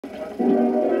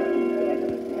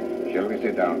Shall we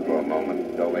sit down for a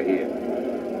moment over here?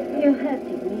 You're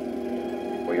hurting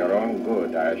me. For your own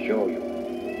good, I assure you.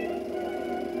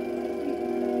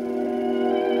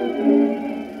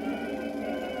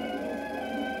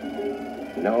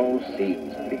 No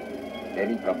scenes, please.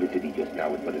 Any publicity just now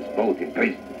would put us both in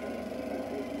prison.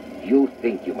 You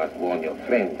think you must warn your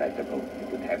friend, I suppose. It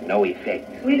would have no effect.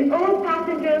 Will all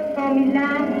passengers from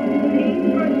Milan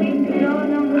please proceed to door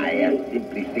number 3? I am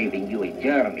simply saving you a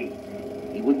journey.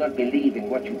 He would not believe in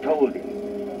what you told him.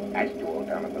 As to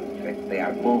O'Donovan's threats, they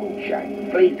are moonshine.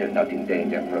 Fraser's not in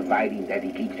danger, providing that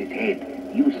he keeps his head.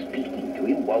 You speaking to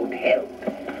him won't help.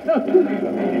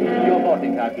 Your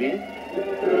boarding card, please.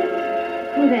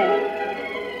 Who there?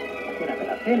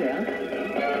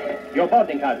 Your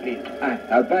boarding card, please.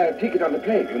 I'll buy a ticket on the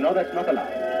plane. You know that's not allowed.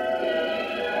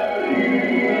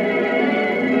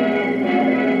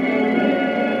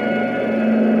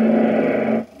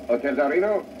 Hotel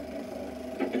Dorino?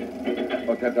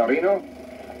 Hotel Dorino?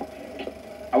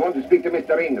 I want to speak to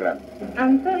Mr. Ingram.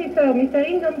 I'm sorry, sir. Mr.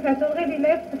 Ingram has already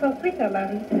left for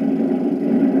Switzerland.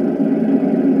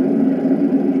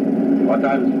 What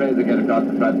time does Fraser get across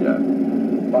the frontier?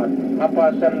 What?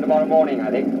 7:30 tomorrow morning,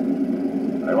 I think.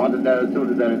 I want it there as soon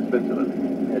as they're in Switzerland.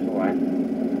 Yes, all right.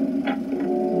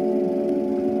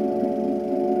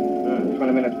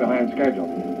 20 minutes behind schedule.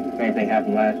 Same thing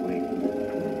happened last week.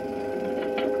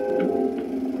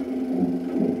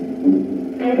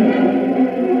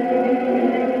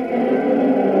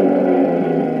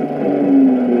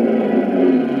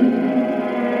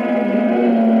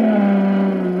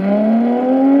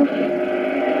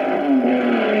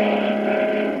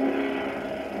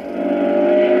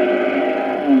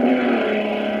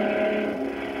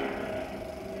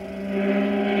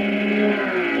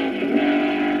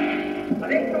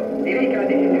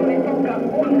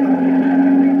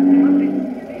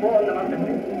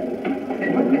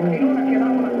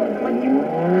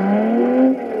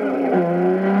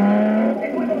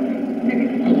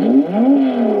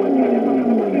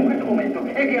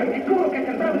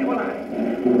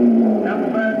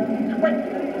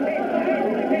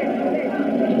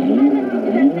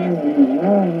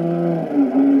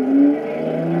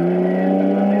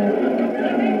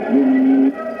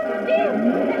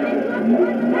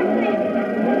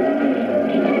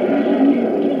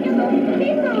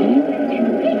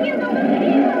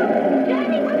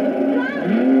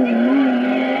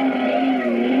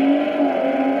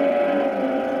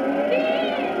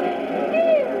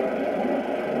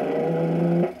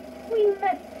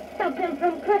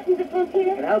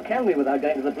 Without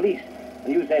going to the police.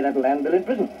 And you say that'll land Bill in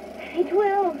prison. It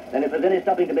will. Then if there's any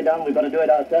stopping to be done, we've got to do it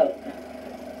ourselves.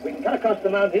 We can cut across the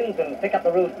mountains and pick up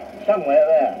the route somewhere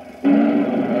there.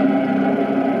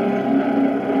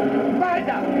 Right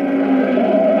down!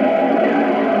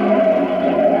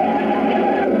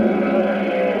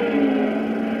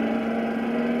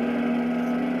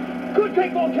 Could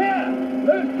take more care!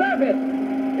 Lose surface!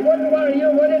 It wouldn't worry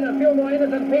you, would it? A few more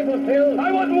innocent people killed.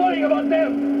 I wasn't worrying about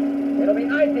them! It'll be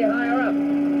icy higher up.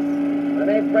 And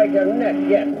they break your neck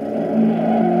yet.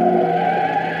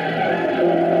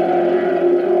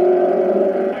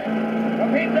 For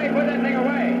Pete's sake, put that thing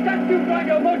away. Just you drive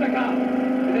your motor car.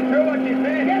 Is it true what she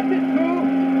said? Yes, it's true.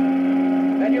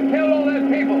 Then you killed all those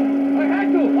people. I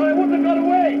had to, or I wouldn't have got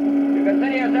away. You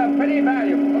consider yourself pretty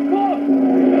valuable. Of course.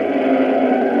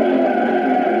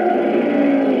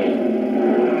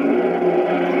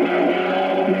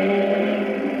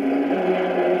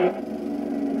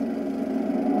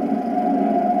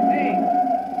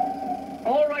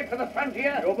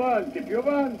 Più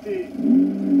avanti.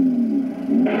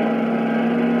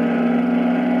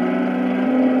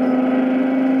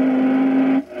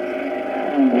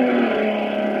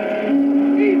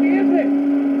 Easy, isn't it?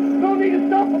 No need to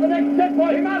stop for the next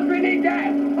checkpoint. He must really need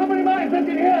gas. How many miles left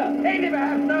in here? 80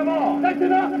 perhaps, no more. That's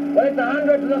enough. Well, it's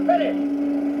 100 to the finish.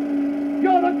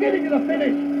 You're not getting to the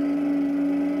finish.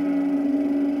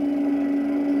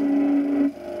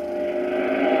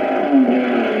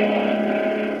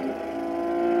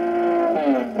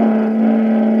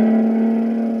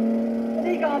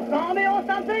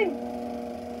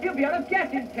 You'll be out of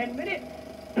gas in 10 minutes.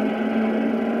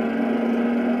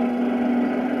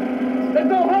 Let's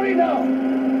go, hurry now.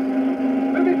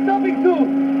 We'll be stopping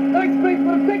soon. Next place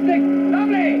for a picnic.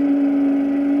 Lovely.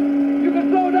 You can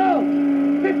slow down.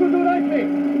 This will do nicely.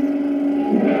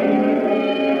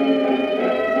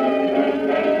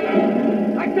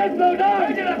 I said slow down.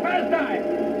 I did the first time.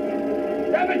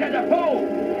 Damn it, as a fool.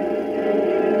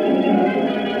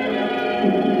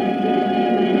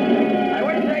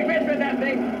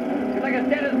 As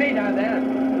dead as me down there.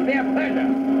 It'll be a pleasure.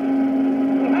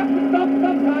 We'll have to stop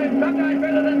Sometimes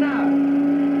better than now.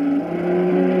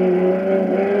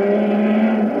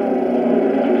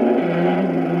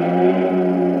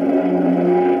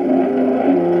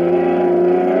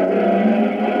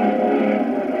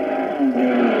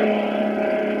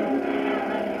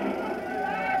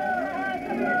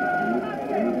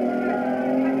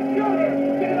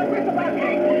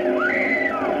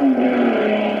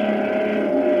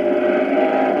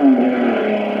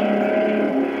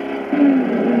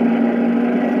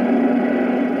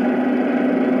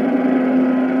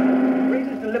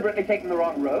 Taking the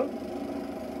wrong road?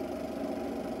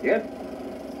 Yes?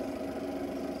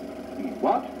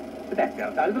 What? But that's the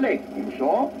other side of the lake. You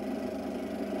sure?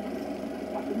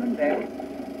 Wasserman there.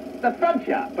 The front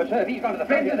yard. But sir, if he's gone to the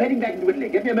front, he's heading back into Whitley.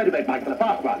 Give me a motorboat, Michael, a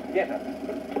fast one. Yes, sir.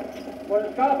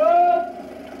 Well, Scarborough!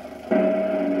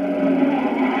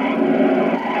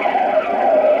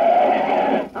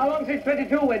 How long since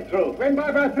 22 went through? Went by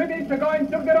about 3 minutes ago and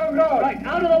took the wrong road. Right,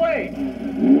 out of the way!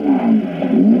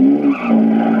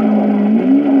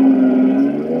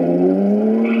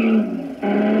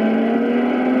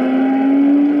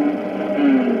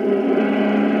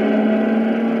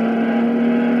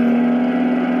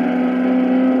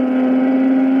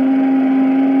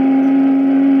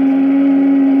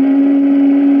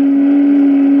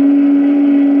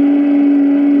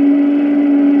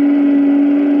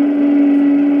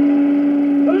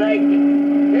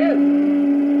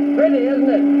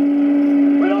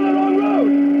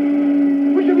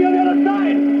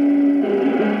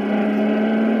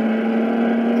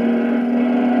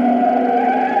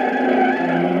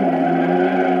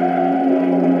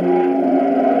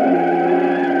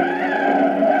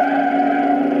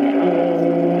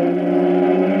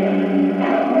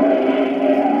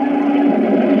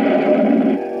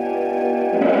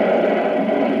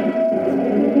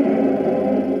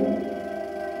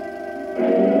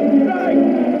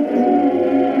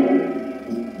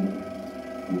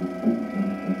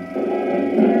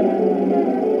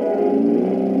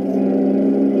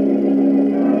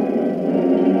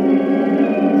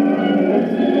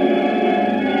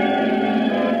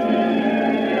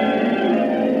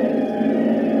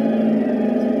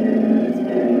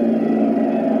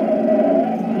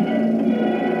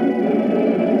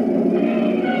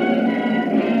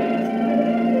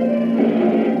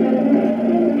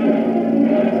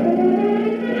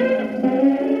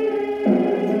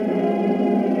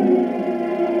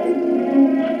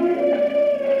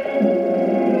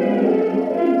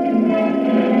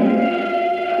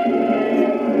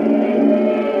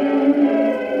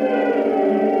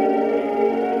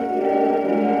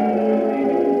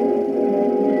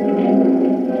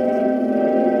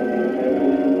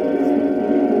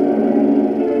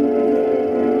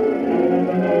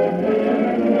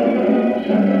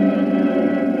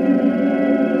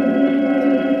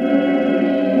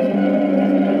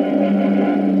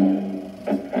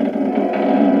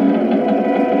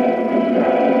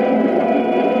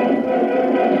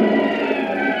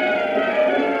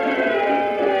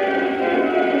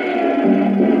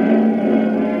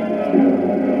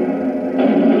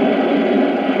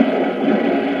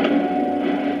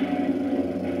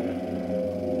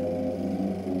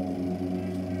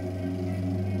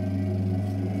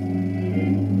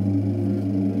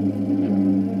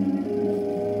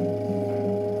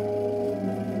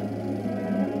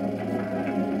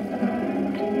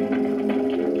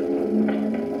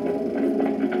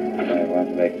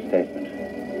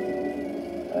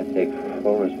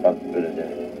 Full responsibility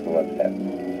for what's happened.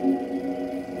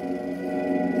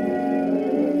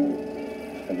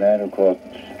 The man who caused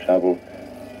trouble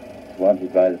is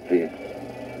wanted by the police.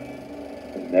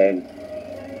 His name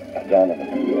is Donovan.